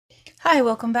Hi,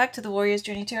 welcome back to the Warrior's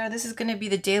Journey Tarot. This is going to be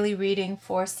the daily reading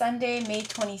for Sunday, May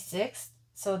 26th.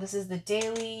 So this is the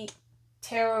daily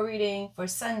tarot reading for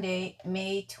Sunday,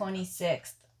 May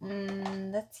 26th.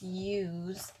 Let's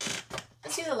use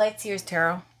the Light Seers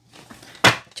Tarot.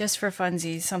 Just for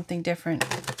funsies, something different.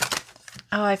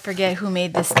 Oh, I forget who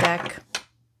made this deck.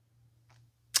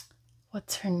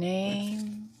 What's her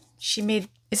name?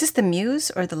 Is this the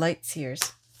Muse or the Light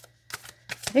Seers?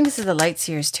 I think this is the Light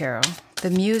Seers Tarot. The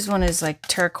Muse one is like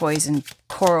turquoise and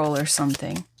coral or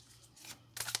something.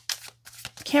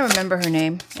 Can't remember her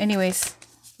name. Anyways,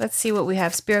 let's see what we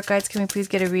have. Spirit guides, can we please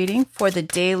get a reading for the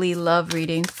daily love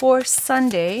reading for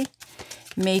Sunday,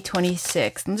 May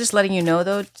 26th? I'm just letting you know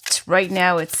though, right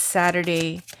now it's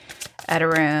Saturday at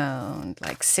around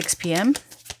like 6 p.m.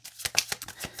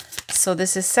 So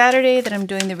this is Saturday that I'm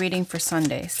doing the reading for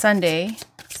Sunday. Sunday,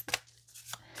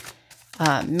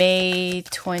 May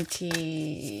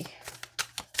 26th.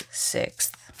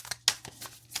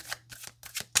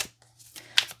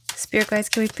 Spirit guides,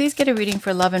 can we please get a reading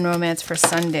for love and romance for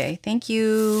Sunday? Thank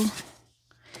you.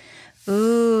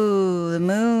 Ooh, the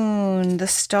moon, the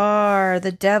star,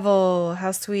 the devil.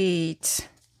 How sweet.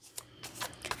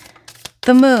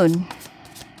 The moon.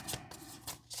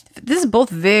 This is both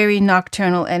very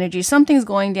nocturnal energy. Something's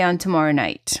going down tomorrow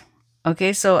night.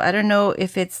 Okay, so I don't know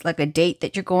if it's like a date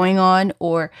that you're going on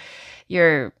or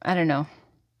you're, I don't know,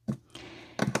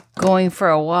 going for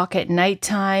a walk at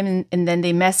nighttime and then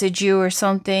they message you or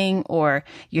something, or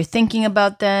you're thinking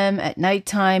about them at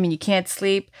nighttime and you can't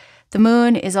sleep. The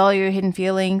moon is all your hidden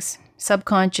feelings,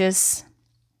 subconscious.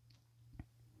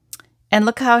 And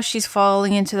look how she's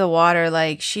falling into the water,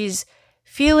 like she's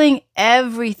feeling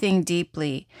everything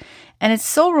deeply. And it's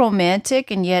so romantic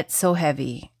and yet so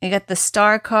heavy. You got the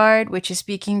Star card, which is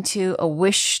speaking to a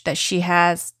wish that she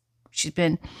has. She's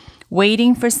been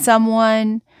waiting for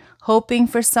someone, hoping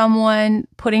for someone,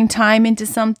 putting time into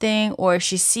something, or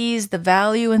she sees the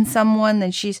value in someone,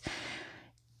 then she's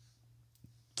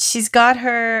got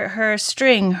her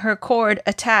string, her cord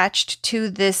attached to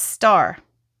this star.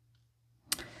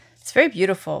 It's very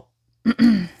beautiful.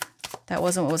 That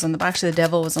wasn't what was on the bottom. Actually, the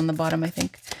devil was on the bottom, I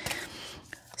think.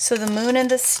 So the moon and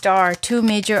the star, two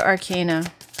major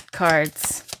arcana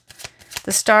cards.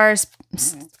 The stars,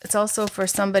 it's also for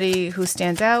somebody who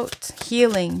stands out.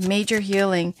 Healing, major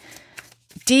healing,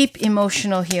 deep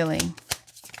emotional healing.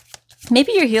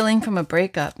 Maybe you're healing from a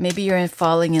breakup. Maybe you're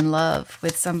falling in love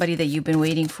with somebody that you've been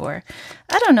waiting for.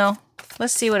 I don't know.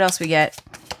 Let's see what else we get.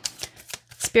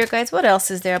 Spirit guides, what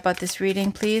else is there about this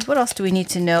reading, please? What else do we need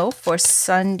to know for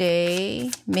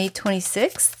Sunday, May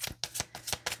 26th?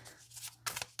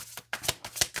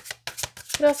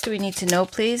 What else do we need to know,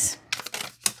 please?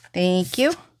 Thank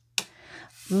you.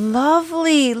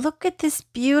 Lovely. Look at this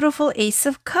beautiful Ace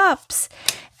of Cups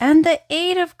and the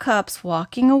Eight of Cups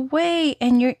walking away,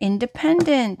 and you're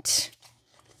independent.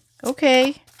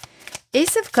 Okay.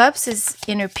 Ace of Cups is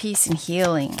inner peace and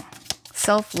healing,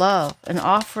 self-love, an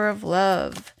offer of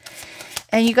love.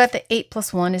 And you got the 8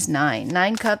 plus 1 is 9.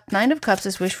 Nine of Cups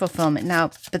is wish fulfillment.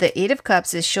 Now, but the 8 of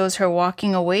Cups shows her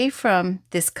walking away from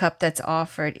this cup that's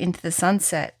offered into the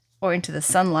sunset or into the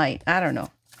sunlight. I don't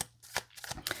know.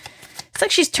 It's like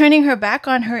she's turning her back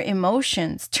on her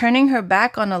emotions, turning her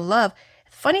back on a love.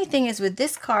 Funny thing is with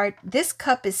this card, this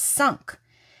cup is sunk.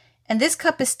 And this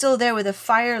cup is still there with a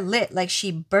fire lit, like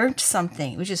she burnt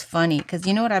something, which is funny because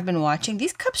you know what I've been watching?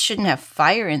 These cups shouldn't have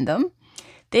fire in them.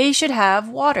 They should have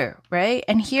water, right?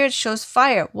 And here it shows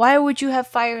fire. Why would you have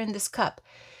fire in this cup?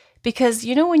 Because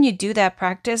you know when you do that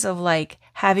practice of like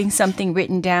having something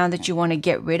written down that you want to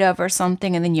get rid of or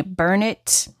something, and then you burn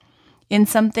it in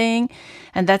something,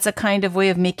 and that's a kind of way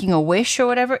of making a wish or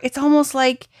whatever. It's almost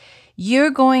like you're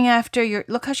going after your,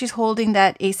 look how she's holding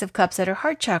that Ace of Cups at her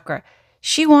heart chakra.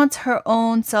 She wants her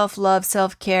own self-love,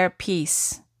 self-care,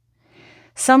 peace.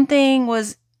 Something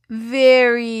was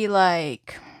very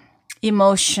like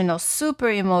emotional, super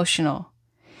emotional.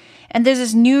 And there's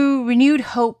this new renewed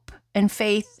hope and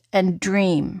faith and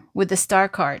dream with the Star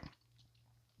card.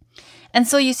 And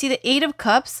so you see the 8 of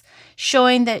Cups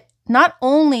showing that not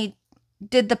only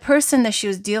did the person that she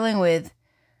was dealing with,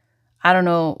 I don't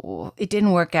know, it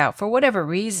didn't work out for whatever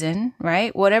reason,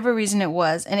 right? Whatever reason it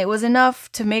was. And it was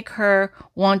enough to make her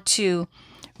want to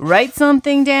write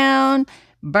something down,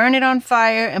 burn it on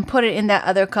fire, and put it in that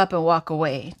other cup and walk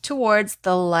away towards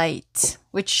the light,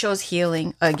 which shows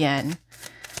healing again,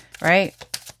 right?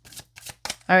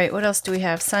 All right, what else do we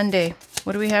have? Sunday.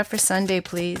 What do we have for Sunday,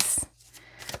 please?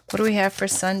 What do we have for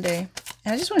Sunday?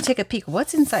 And I just want to take a peek.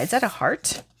 What's inside? Is that a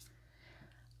heart?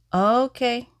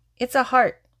 Okay, it's a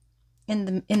heart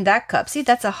in that cup. See,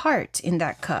 that's a heart in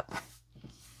that cup.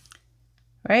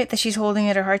 right? That she's holding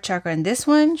at her heart chakra. And this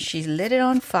one, she's lit it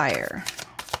on fire.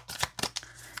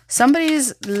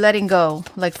 Somebody's letting go,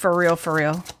 like for real, for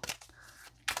real.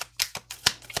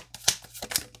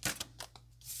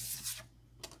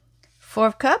 Four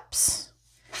of Cups.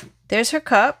 There's her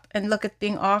cup. And look, it's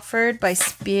being offered by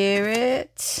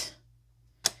Spirit.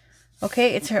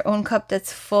 Okay, it's her own cup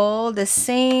that's full. The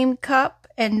same cup.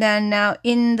 And then now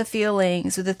in the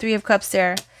feelings with the Three of Cups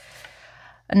there.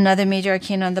 Another major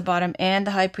arcana on the bottom. And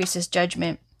the High Priestess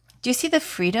Judgment. Do you see the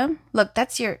freedom? Look,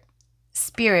 that's your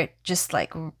spirit just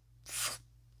like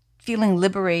feeling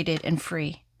liberated and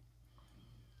free.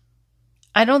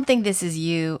 I don't think this is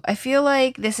you. I feel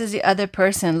like this is the other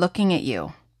person looking at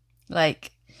you.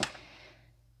 Like,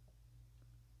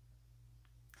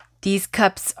 these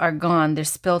cups are gone. They're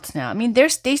spilt now. I mean, they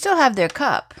still have their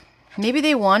cup. Maybe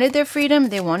they wanted their freedom.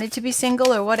 They wanted to be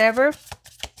single or whatever.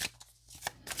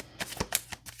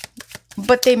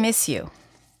 But they miss you.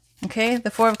 Okay? The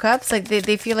Four of Cups, like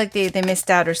they feel like they missed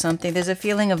out or something. There's a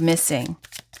feeling of missing.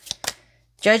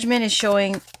 Judgment is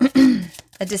showing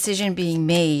a decision being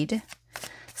made.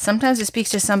 Sometimes it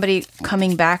speaks to somebody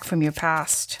coming back from your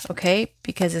past, okay?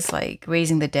 Because it's like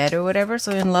raising the dead or whatever.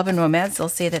 So in love and romance, they'll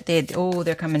say that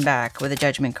they're coming back with a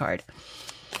Judgment card.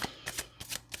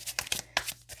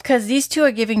 Because these two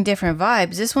are giving different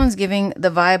vibes. This one's giving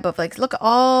the vibe of like, look at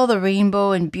all the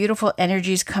rainbow and beautiful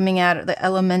energies coming out of the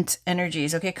element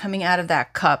energies, okay? Coming out of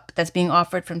that cup that's being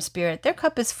offered from Spirit. Their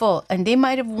cup is full and they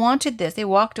might have wanted this. They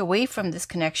walked away from this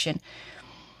connection.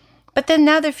 But then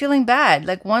now they're feeling bad.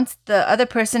 Like once the other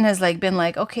person has like been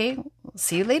like, okay, we'll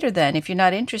see you later then. If you're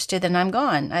not interested, then I'm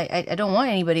gone. I don't want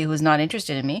anybody who's not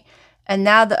interested in me. And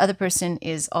now the other person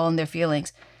is all in their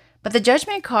feelings. But the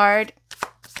Judgment card,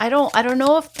 I don't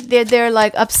know if they're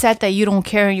like upset that you don't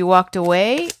care and you walked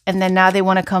away and then now they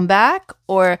want to come back,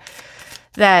 or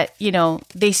that, you know,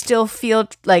 they still feel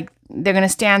like they're going to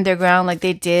stand their ground, like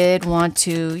they did want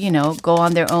to, you know, go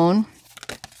on their own.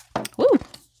 Woo!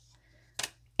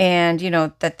 And, you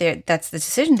know, that's the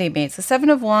decision they made. So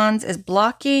 7 of Wands is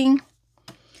blocking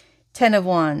 10 of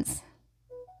Wands.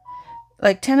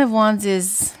 Like 10 of Wands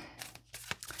is...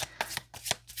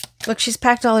 Look, she's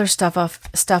packed all her stuff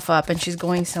up and she's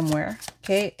going somewhere.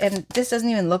 Okay, and this doesn't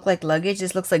even look like luggage.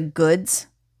 This looks like goods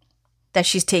that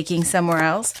she's taking somewhere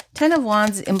else. 10 of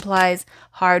Wands implies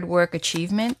hard work,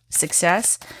 achievement,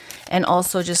 success, and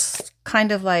also just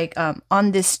kind of like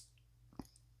on this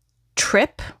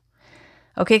trip.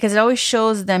 Okay, because it always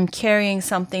shows them carrying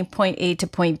something point A to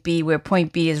point B, where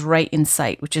point B is right in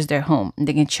sight, which is their home, and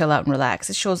they can chill out and relax.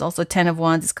 It shows also 10 of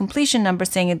Wands is completion number,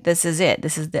 saying that this is it.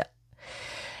 This is the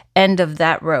end of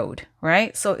that road,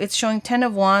 right? So it's showing 10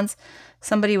 of Wands.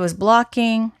 Somebody was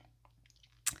blocking.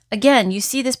 Again, you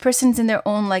see this person's in their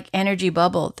own like energy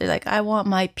bubble. They're like, I want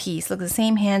my peace. Look, the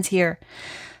same hands here.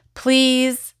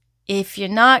 Please, if you're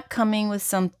not coming with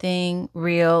something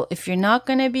real, if you're not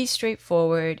going to be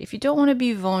straightforward, if you don't want to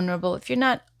be vulnerable, if you're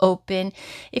not open,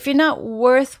 if you're not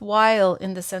worthwhile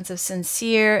in the sense of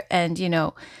sincere and, you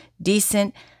know,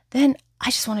 decent, then I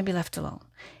just want to be left alone.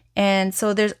 And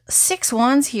so there's 6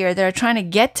 wands here that are trying to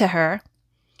get to her.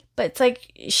 But it's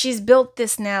like she's built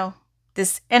this now,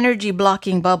 this energy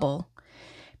blocking bubble.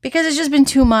 Because it's just been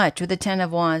too much with the 10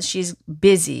 of Wands. She's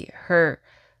busy. Her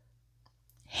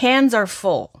hands are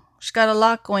full. She's got a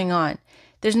lot going on.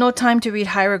 There's no time to read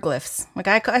hieroglyphs. Like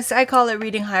I call it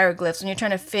reading hieroglyphs when you're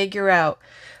trying to figure out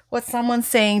what someone's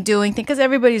saying, doing, because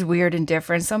everybody's weird and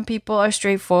different. Some people are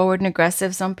straightforward and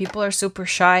aggressive. Some people are super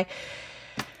shy.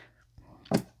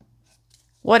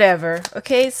 Whatever.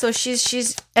 Okay, so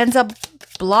she's ends up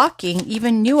blocking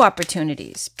even new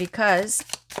opportunities because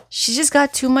she's just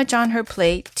got too much on her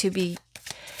plate to be,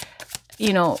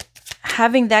 you know,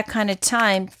 having that kind of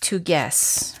time to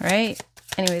guess, right?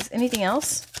 Anyways, anything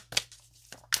else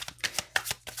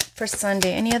for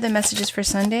Sunday? Any other messages for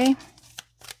Sunday?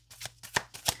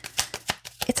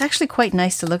 It's actually quite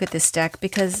nice to look at this deck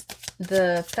because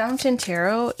the Fountain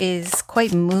Tarot is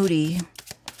quite moody.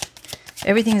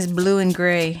 Everything is blue and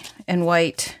gray and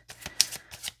white.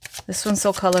 This one's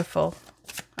so colorful.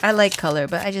 I like color,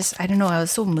 but I don't know. I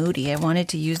was so moody. I wanted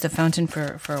to use the fountain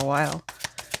for a while.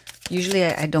 Usually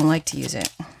I don't like to use it.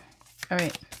 All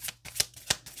right.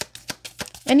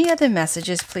 Any other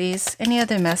messages, please? Any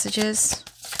other messages?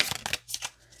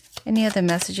 Any other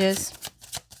messages?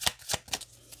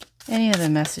 Any other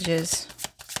messages?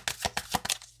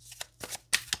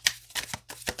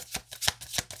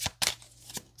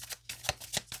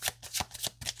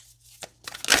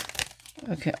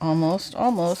 Okay, almost.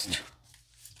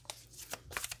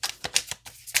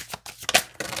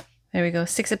 There we go.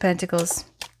 6 of Pentacles.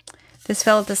 This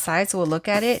fell at the side, so we'll look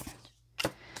at it.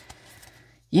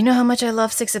 You know how much I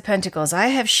love Six of Pentacles. I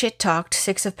have shit-talked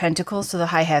Six of Pentacles to the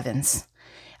high heavens.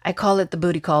 I call it the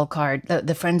booty call card,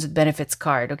 the friends with benefits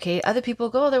card, okay? Other people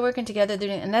go, oh, they're working together,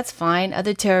 and that's fine.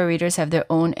 Other tarot readers have their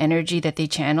own energy that they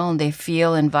channel and they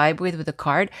feel and vibe with the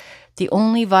card. The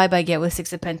only vibe I get with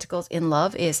Six of Pentacles in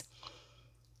love is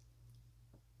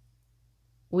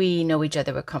we know each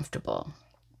other, we're comfortable.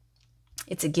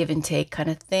 It's a give and take kind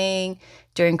of thing.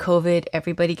 During COVID,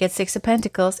 everybody gets Six of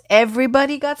Pentacles.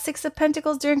 Everybody got Six of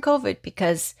Pentacles during COVID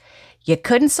because you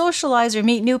couldn't socialize or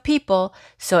meet new people.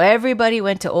 So everybody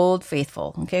went to Old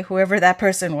Faithful, okay? Whoever that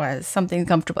person was, something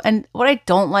comfortable. And what I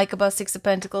don't like about Six of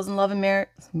Pentacles in love and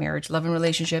marriage, love and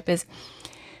relationship is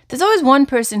there's always one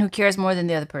person who cares more than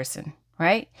the other person,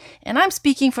 right? And I'm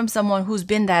speaking from someone who's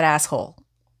been that asshole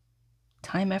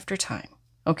time after time,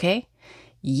 okay?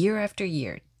 Year after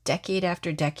year, decade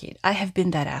after decade, I have been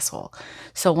that asshole.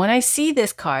 So when I see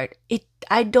this card,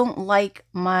 I don't like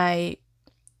my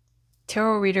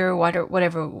tarot reader,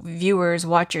 whatever, viewers,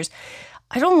 watchers,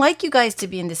 I don't like you guys to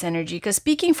be in this energy, because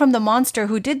speaking from the monster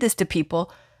who did this to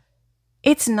people,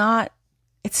 it's not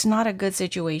a good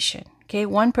situation. Okay,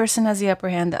 one person has the upper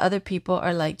hand, the other people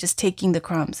are like just taking the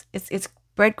crumbs. It's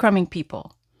breadcrumbing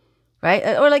people,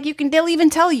 right? Or like they'll even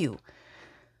tell you,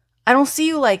 I don't see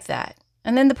you like that.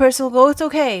 And then the person will go, it's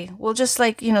okay. We'll just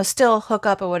still hook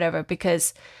up or whatever,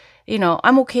 because,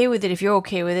 I'm okay with it if you're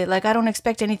okay with it. Like, I don't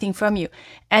expect anything from you.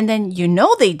 And then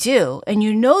they do. And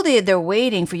they're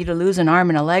waiting for you to lose an arm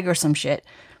and a leg or some shit.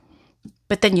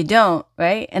 But then you don't,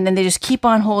 right? And then they just keep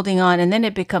on holding on. And then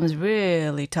it becomes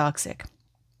really toxic.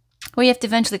 Well, you have to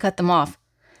eventually cut them off.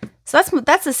 So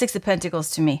that's the Six of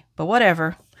Pentacles to me. But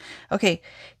whatever. Okay.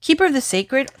 Keeper of the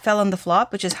Sacred fell on the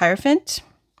flop, which is Hierophant.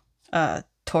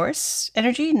 Taurus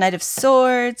energy, Knight of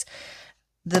Swords,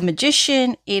 the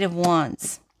Magician, Eight of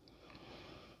Wands.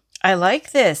 I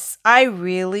like this. I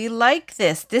really like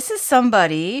this. This is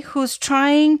somebody who's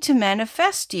trying to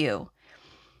manifest you.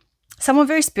 Someone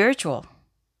very spiritual.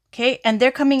 Okay, and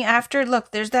they're coming after,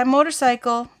 look, there's that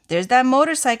motorcycle. There's that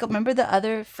motorcycle. Remember the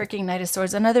other freaking Knight of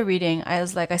Swords? Another reading. I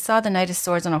was like, I saw the Knight of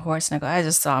Swords on a horse, and I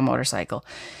just saw a motorcycle.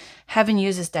 Haven't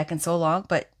used this deck in so long,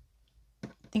 but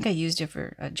I think I used it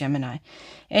for Gemini.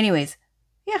 Anyways,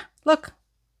 yeah, look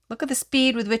at the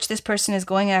speed with which this person is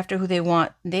going after who they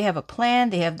want. They have a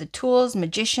plan. They have the tools.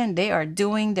 Magician, they are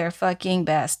doing their fucking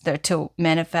best to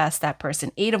manifest that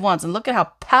person. Eight of Wands, and look at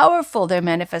how powerful their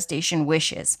manifestation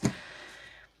wish is.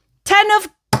 Ten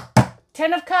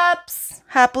of Cups,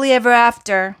 happily ever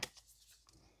after.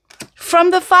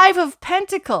 From the Five of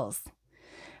Pentacles.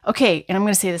 Okay, and I'm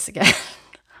going to say this again.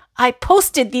 I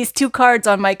posted these two cards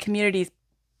on my community,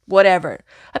 whatever.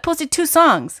 I posted two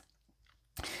songs.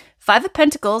 Five of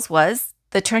Pentacles was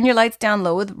the Turn Your Lights Down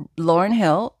Low with Lauryn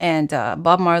Hill and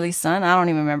Bob Marley's son. I don't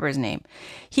even remember his name.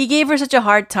 He gave her such a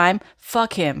hard time.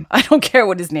 Fuck him. I don't care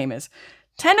what his name is.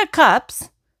 Ten of Cups.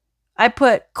 I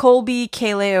put Colby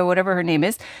Kaylee or whatever her name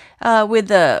is with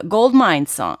the Gold Mine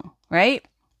song, right?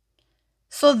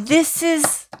 So this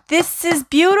is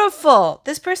beautiful.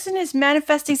 This person is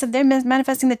manifesting something. They're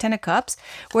manifesting the Ten of Cups,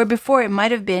 where before it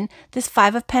might have been this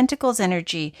Five of Pentacles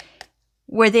energy,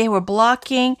 where they were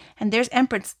blocking, and there's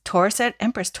Empress Taurus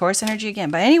energy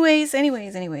again. But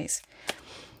anyways.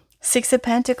 Six of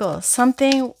Pentacles,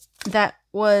 something that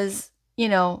was,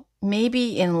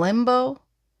 maybe in limbo.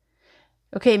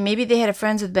 Okay, maybe they had a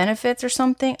friends with benefits or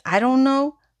something. I don't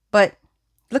know. But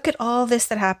look at all this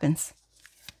that happens.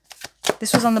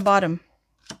 This was on the bottom.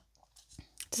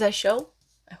 Does that show?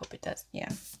 I hope it does. Yeah.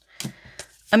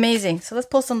 Amazing. So let's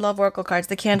pull some love oracle cards.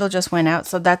 The candle just went out.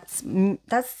 So that's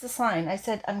the sign. I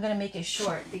said I'm going to make it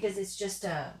short because it's just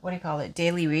a, what do you call it?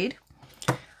 Daily read.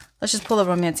 Let's just pull the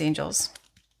romance angels.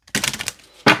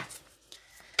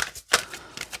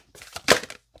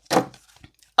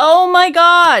 Oh my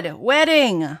God,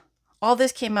 wedding. All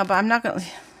this came up, but I'm not going to,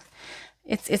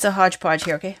 it's a hodgepodge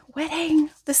here, okay?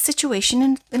 Wedding. The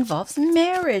situation involves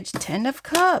marriage. Ten of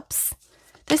Cups.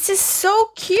 This is so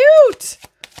cute.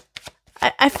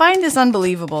 I find this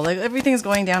unbelievable. Like, everything's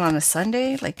going down on a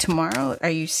Sunday, like tomorrow. Are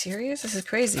you serious? This is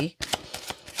crazy.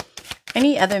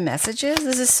 Any other messages?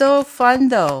 This is so fun,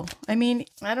 though. I mean,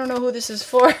 I don't know who this is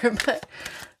for, but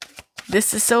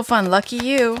this is so fun. Lucky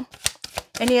you.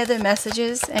 Any other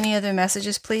messages? Any other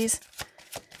messages, please?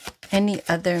 Any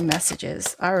other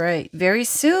messages? All right. Very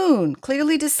soon.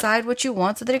 Clearly decide what you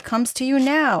want so that it comes to you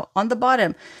now. On the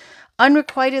bottom.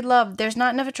 Unrequited love. There's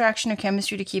not enough attraction or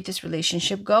chemistry to keep this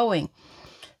relationship going.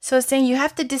 So it's saying you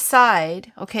have to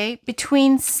decide, okay,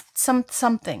 between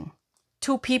something.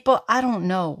 Two people. I don't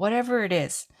know. Whatever it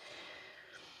is.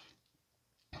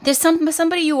 There's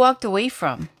somebody you walked away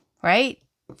from, right?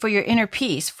 for your inner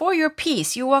peace, for your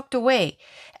peace. You walked away.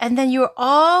 And then you were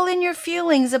all in your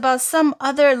feelings about some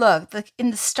other look, like in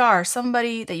the star,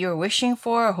 somebody that you were wishing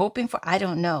for or hoping for. I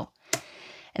don't know.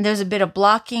 And there's a bit of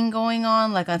blocking going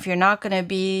on. Like if you're not going to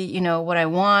be, you know, what I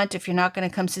want, if you're not going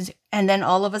to come since, and then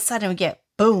all of a sudden we get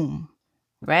boom,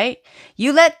 right?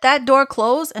 You let that door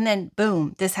close and then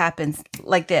boom, this happens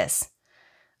like this.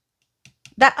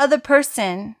 That other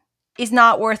person is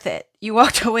not worth it. You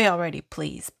walked away already.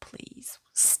 Please, please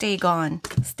stay gone.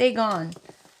 Stay gone.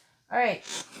 All right.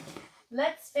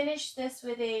 Let's finish this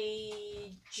with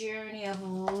a journey of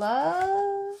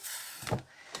love.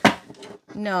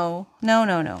 No.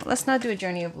 Let's not do a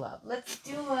journey of love. Let's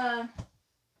do a...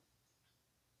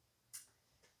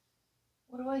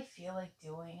 What do I feel like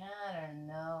doing? I don't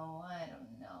know.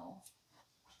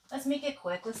 Let's make it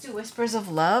quick. Let's do Whispers of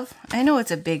Love. I know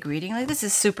it's a big reading. Like this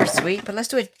is super sweet, but let's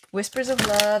do a Whispers of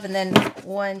Love and then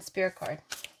one spirit card.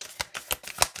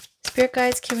 Spirit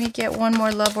guides, can we get one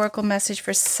more love oracle message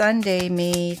for Sunday,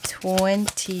 May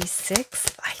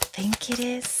 26th? I think it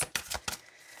is.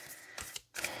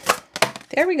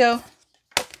 There we go.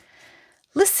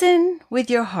 Listen with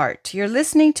your heart. You're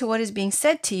listening to what is being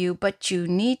said to you, but you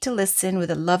need to listen with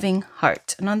a loving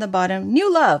heart. And on the bottom,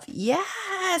 new love.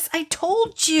 Yes, I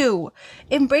told you.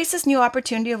 Embrace this new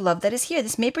opportunity of love that is here.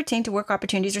 This may pertain to work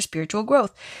opportunities or spiritual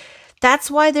growth. That's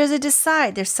why there's a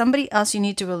decide. There's somebody else you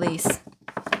need to release.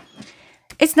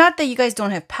 It's not that you guys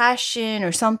don't have passion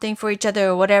or something for each other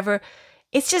or whatever.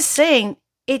 It's just saying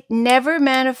it never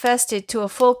manifested to a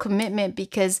full commitment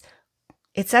because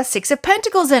it's that Six of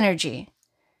Pentacles energy.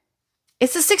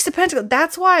 It's the Six of Pentacles.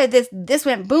 That's why this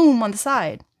went boom on the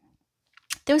side.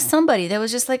 There was somebody that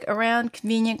was just like around,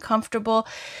 convenient, comfortable,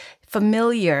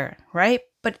 familiar, right?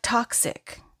 But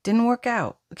toxic. Didn't work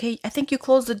out. Okay, I think you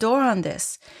closed the door on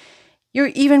this. You're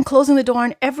even closing the door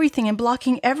on everything and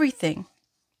blocking everything,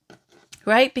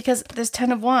 right? Because there's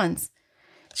 10 of Wands.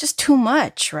 It's just too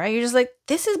much, right? You're just like,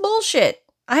 this is bullshit.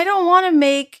 I don't want to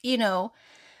make, you know,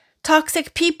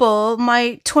 toxic people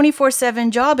my 24/7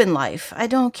 job in life. I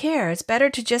don't care. It's better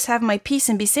to just have my peace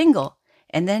and be single.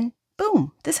 And then,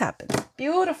 boom, this happens.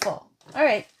 Beautiful. All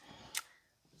right.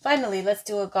 Finally, let's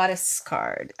do a goddess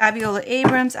card. Abiola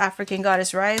Abrams, African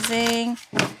Goddess Rising.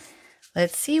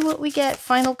 Let's see what we get.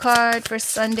 Final card for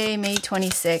Sunday, May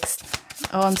 26th.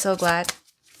 Oh, I'm so glad.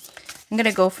 I'm going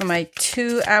to go for my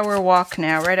 2-hour walk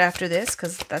now, right after this,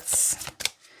 because that's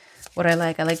what I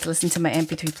like. I like to listen to my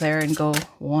MP3 player and go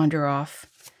wander off,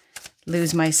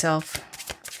 lose myself.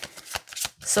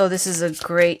 So this is a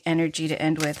great energy to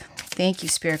end with. Thank you,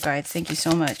 Spirit Guides. Thank you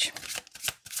so much.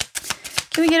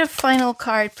 Can we get a final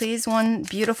card, please? One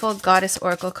beautiful Goddess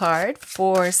Oracle card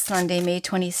for Sunday, May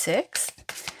 26th.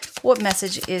 What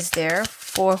message is there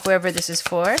for whoever this is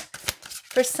for?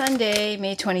 For Sunday,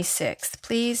 May 26th.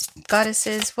 Please,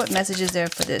 Goddesses, what message is there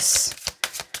for this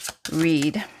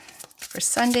read? For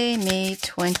Sunday, May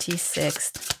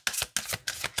 26th.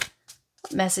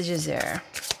 What message is there?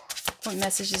 What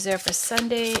message is there for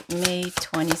Sunday, May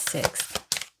 26th?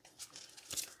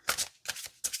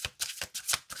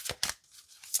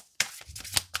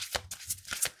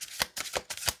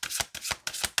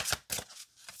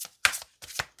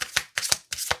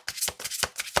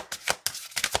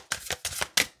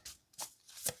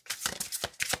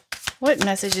 What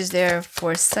message is there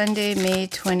for Sunday, May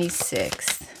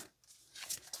 26th?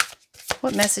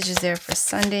 What message is there for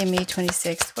Sunday, May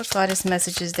 26th? What goddess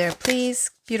message is there, please?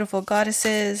 Beautiful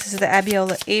goddesses. This is the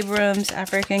Abiola Abrams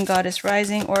African Goddess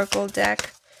Rising Oracle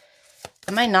deck.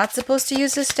 Am I not supposed to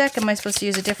use this deck? Am I supposed to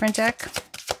use a different deck?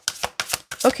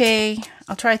 Okay,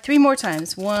 I'll try 3 more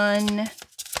times. 1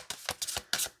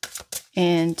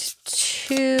 and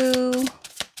 2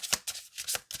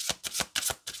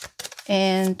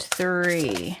 and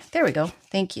 3. There we go.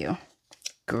 Thank you.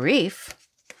 Grief.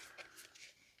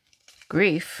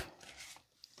 Grief.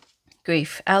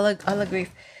 Allah grief.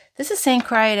 This is saying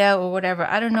cry it out or whatever.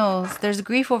 I don't know. There's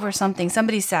grief over something.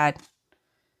 Somebody's sad.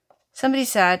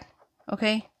 Somebody's sad.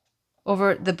 Okay?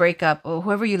 Over the breakup or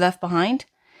whoever you left behind.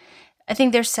 I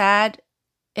think they're sad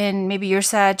and maybe you're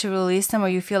sad to release them or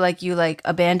you feel like you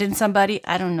abandoned somebody.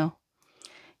 I don't know.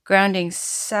 Grounding.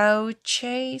 Sauche.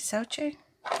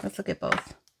 Let's look at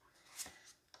both.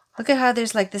 Look at how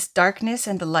there's like this darkness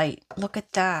and the light. Look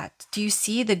at that. Do you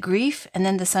see the grief and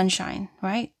then the sunshine,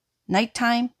 right?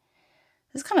 Nighttime.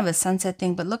 This is kind of a sunset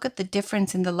thing, but look at the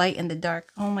difference in the light and the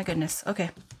dark. Oh my goodness.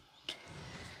 Okay.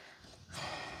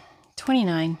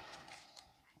 29.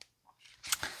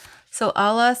 So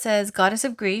Allah says, goddess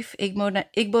of grief.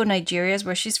 Igbo, Nigeria is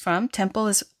where she's from. Temple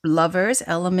is lovers.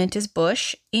 Element is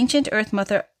bush. Ancient Earth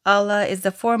Mother Allah is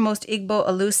the foremost Igbo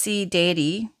Alusi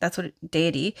deity. That's what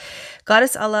deity.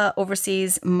 Goddess Allah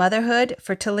oversees motherhood,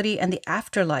 fertility, and the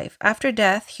afterlife. After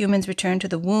death, humans return to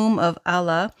the womb of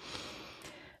Allah,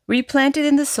 replanted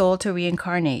in the soul to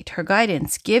reincarnate. Her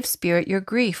guidance: give spirit your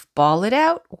grief. Bawl it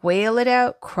out, wail it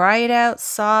out, cry it out,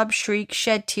 sob, shriek,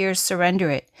 shed tears,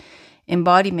 surrender it.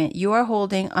 Embodiment: you are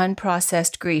holding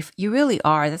unprocessed grief. You really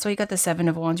are. That's why you got the Seven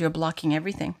of Wands. You're blocking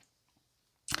everything.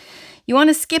 You want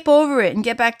to skip over it and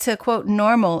get back to, quote,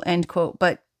 normal, end quote,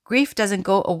 but grief doesn't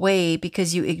go away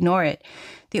because you ignore it.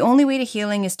 The only way to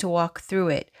healing is to walk through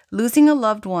it. Losing a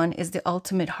loved one is the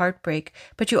ultimate heartbreak,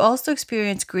 but you also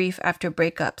experience grief after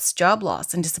breakups, job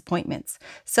loss, and disappointments.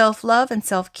 Self-love and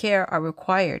self-care are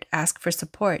required. Ask for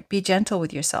support. Be gentle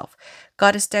with yourself.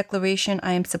 Goddess declaration: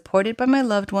 I am supported by my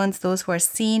loved ones, those who are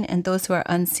seen and those who are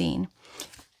unseen.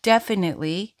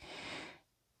 Definitely,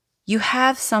 you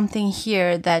have something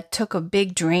here that took a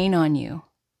big drain on you,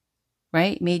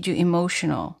 right? Made you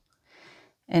emotional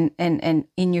and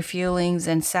in your feelings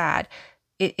and sad.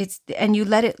 And you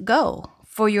let it go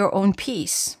for your own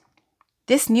peace.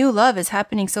 This new love is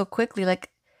happening so quickly.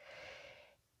 Like,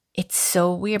 it's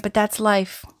so weird, but that's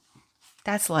life.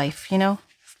 That's life, you know?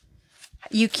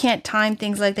 You can't time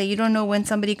things like that. You don't know when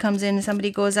somebody comes in and somebody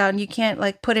goes out, and you can't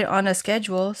like put it on a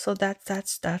schedule. So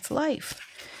that's life.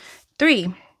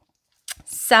 3.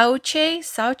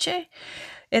 Sauche.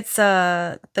 It's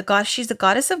the god. She's the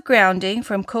goddess of grounding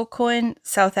from Kokoin,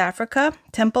 South Africa.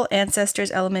 Temple, ancestors,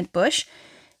 element bush.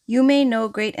 You may know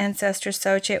great ancestors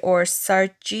Sauche or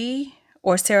Sarji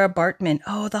or Sarah Bartman.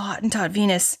 Oh, the Hottentot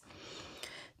Venus.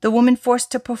 The woman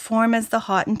forced to perform as the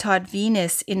Hottentot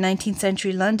Venus in 19th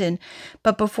century London.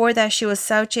 But before that, she was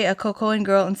Sauche, a Kokoin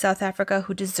girl in South Africa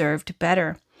who deserved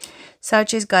better.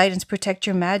 Sauche's guidance: protect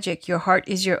your magic. Your heart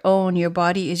is your own. Your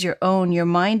body is your own. Your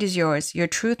mind is yours. Your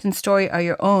truth and story are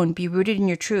your own. Be rooted in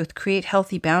your truth. Create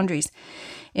healthy boundaries.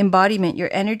 Embodiment: your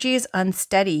energy is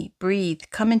unsteady. Breathe.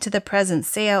 Come into the present.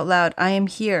 Say out loud, I am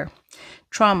here.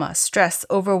 Trauma, stress,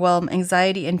 overwhelm,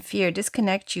 anxiety, and fear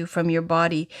disconnect you from your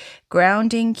body.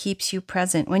 Grounding keeps you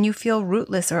present. When you feel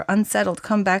rootless or unsettled,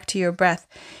 come back to your breath.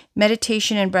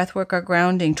 Meditation and breathwork are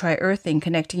grounding. Try earthing,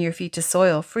 connecting your feet to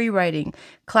soil. Free writing,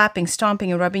 clapping,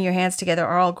 stomping, and rubbing your hands together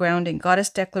are all grounding. Goddess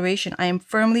declaration: I am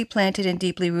firmly planted and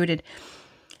deeply rooted.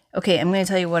 Okay, I'm going to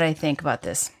tell you what I think about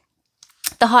this.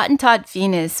 The Hottentot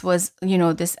Venus was, you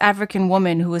know, this African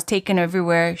woman who was taken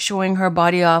everywhere, showing her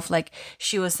body off like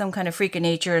she was some kind of freak of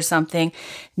nature or something,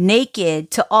 naked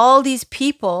to all these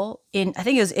people in, I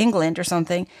think it was England or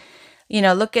something. You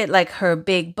know, look at like her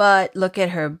big butt, look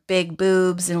at her big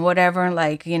boobs and whatever.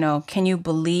 Like, you know, can you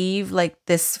believe like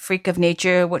this freak of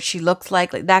nature, what she looks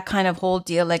like that kind of whole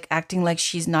deal, like acting like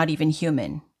she's not even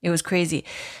human. It was crazy.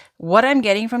 What I'm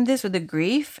getting from this with the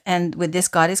grief and with this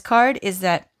goddess card is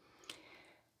that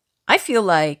I feel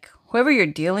like whoever you're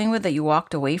dealing with that you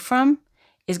walked away from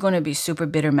is going to be super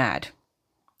bitter mad.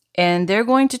 And they're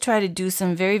going to try to do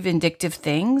some very vindictive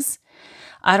things.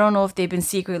 I don't know if they've been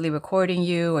secretly recording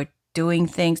you or doing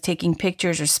things, taking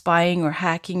pictures or spying or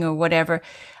hacking or whatever.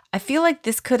 I feel like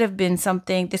this could have been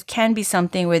something, this can be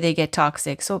something where they get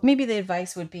toxic. So maybe the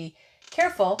advice would be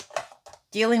careful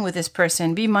dealing with this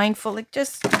person. Be mindful, like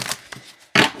just,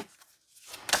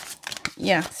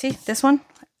 yeah, see this one?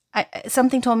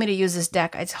 Something told me to use this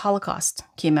deck. It's Holocaust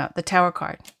came out, the Tower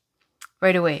card.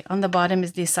 Right away. On the bottom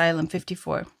is the Asylum,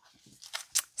 54.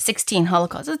 16,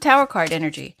 Holocaust. It's a Tower card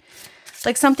energy.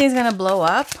 Like something's going to blow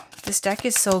up. This deck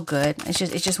is so good. It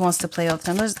just wants to play all the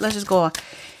time. Let's just go on.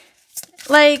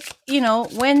 Like, you know,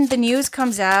 when the news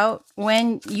comes out,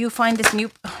 when you find this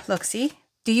new... Look, see?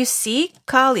 Do you see?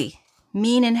 Kali.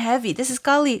 Mean and heavy. This is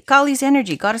Kali. Kali's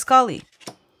energy. Goddess Kali.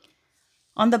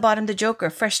 On the bottom, the Joker.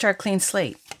 Fresh start, clean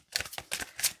slate.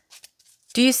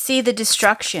 Do you see the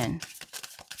destruction?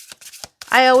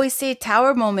 I always say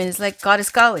Tower moment is like Goddess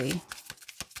Kali.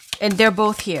 And they're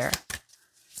both here.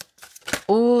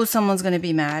 Oh, someone's going to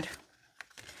be mad.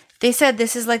 They said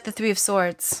this is like the Three of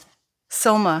Swords.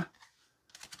 Soma.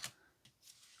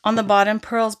 On the bottom,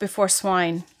 pearls before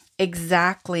swine.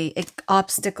 Exactly.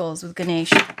 Obstacles with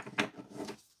Ganesh.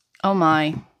 Oh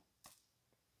my.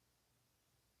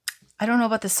 I don't know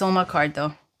about the Soma card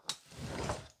though.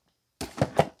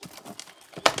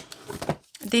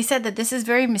 They said that this is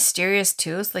very mysterious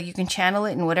too. So like you can channel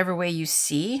it in whatever way you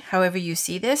see, however you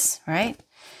see this, right?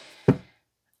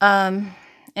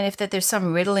 And if that there's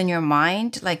some riddle in your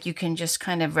mind, like you can just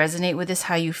kind of resonate with this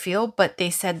how you feel. But they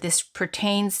said this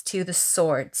pertains to the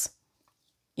swords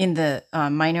in the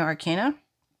minor arcana.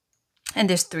 And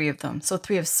there's 3 of them. So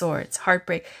 3 of swords,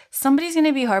 heartbreak. Somebody's going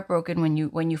to be heartbroken when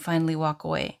you finally walk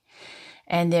away.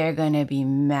 And they're going to be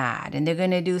mad. And they're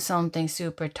going to do something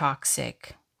super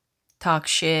toxic. Talk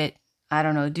shit. I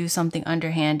don't know. Do something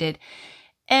underhanded.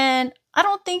 And I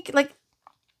don't think, like,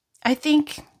 I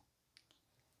think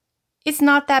it's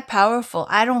not that powerful.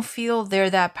 I don't feel they're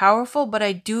that powerful, but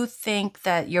I do think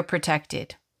that you're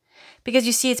protected. Because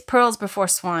you see, it's pearls before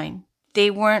swine.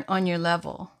 They weren't on your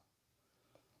level.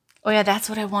 Oh yeah, that's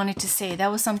what I wanted to say.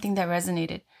 That was something that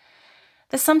resonated.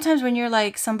 That sometimes when you're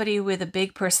like somebody with a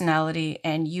big personality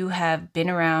and you have been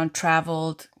around,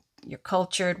 traveled, you're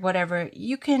cultured, whatever,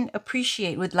 you can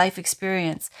appreciate with life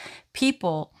experience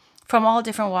people from all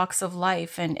different walks of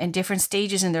life and different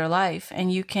stages in their life.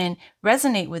 And you can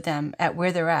resonate with them at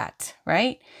where they're at,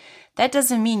 right? That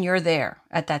doesn't mean you're there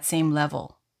at that same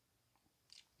level.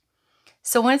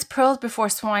 So when it's pearls before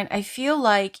swine, I feel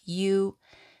like you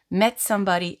met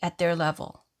somebody at their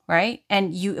level, right?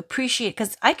 And you appreciate,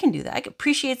 because I can do that. I can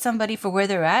appreciate somebody for where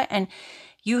they're at. And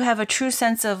you have a true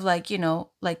sense of like, you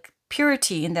know, like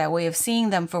purity in that way of seeing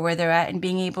them for where they're at and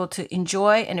being able to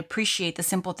enjoy and appreciate the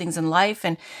simple things in life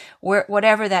and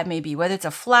whatever that may be, whether it's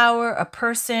a flower, a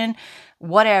person,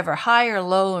 whatever, high or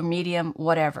low or medium,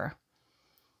 whatever.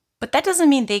 But that doesn't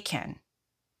mean they can,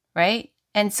 right?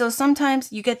 And so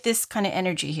sometimes you get this kind of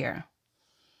energy here,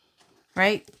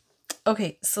 right?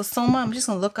 Okay, so Soma, I'm just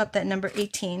going to look up that number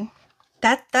 18.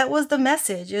 That was the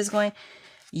message. It was going,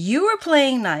 you were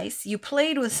playing nice. You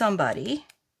played with somebody.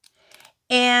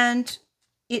 And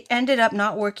it ended up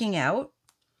not working out.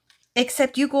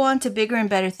 Except you go on to bigger and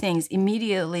better things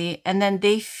immediately. And then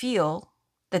they feel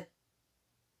that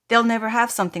they'll never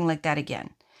have something like that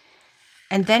again.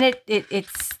 And then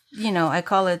it's, you know, I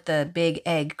call it the big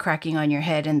egg cracking on your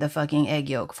head and the fucking egg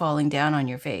yolk falling down on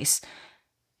your face.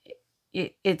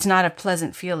 It's not a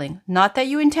pleasant feeling. Not that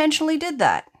you intentionally did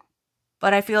that,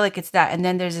 but I feel like it's that. And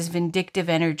then there's this vindictive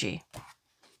energy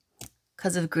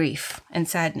because of grief and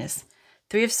sadness.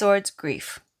 3 of Swords,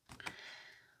 grief.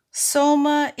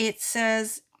 Soma, it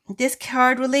says, this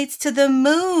card relates to the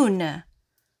moon.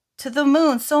 To the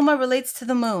moon. Soma relates to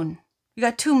the moon. You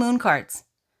got 2 moon cards.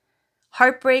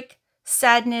 Heartbreak,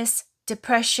 sadness,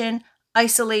 depression,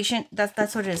 isolation.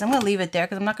 That's what it is. I'm going to leave it there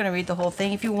because I'm not going to read the whole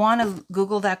thing. If you want to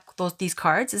Google these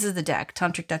cards, this is the deck,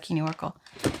 Tantric Dakini Oracle.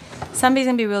 Somebody's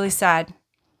going to be really sad.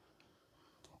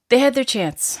 They had their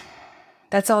chance.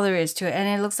 That's all there is to it. And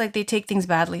it looks like they take things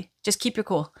badly. Just keep your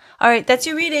cool. All right, that's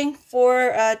your reading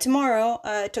for tomorrow.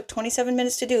 It took 27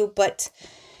 minutes to do, but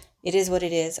it is what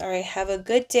it is. All right, have a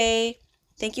good day.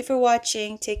 Thank you for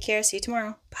watching. Take care. See you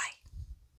tomorrow. Bye.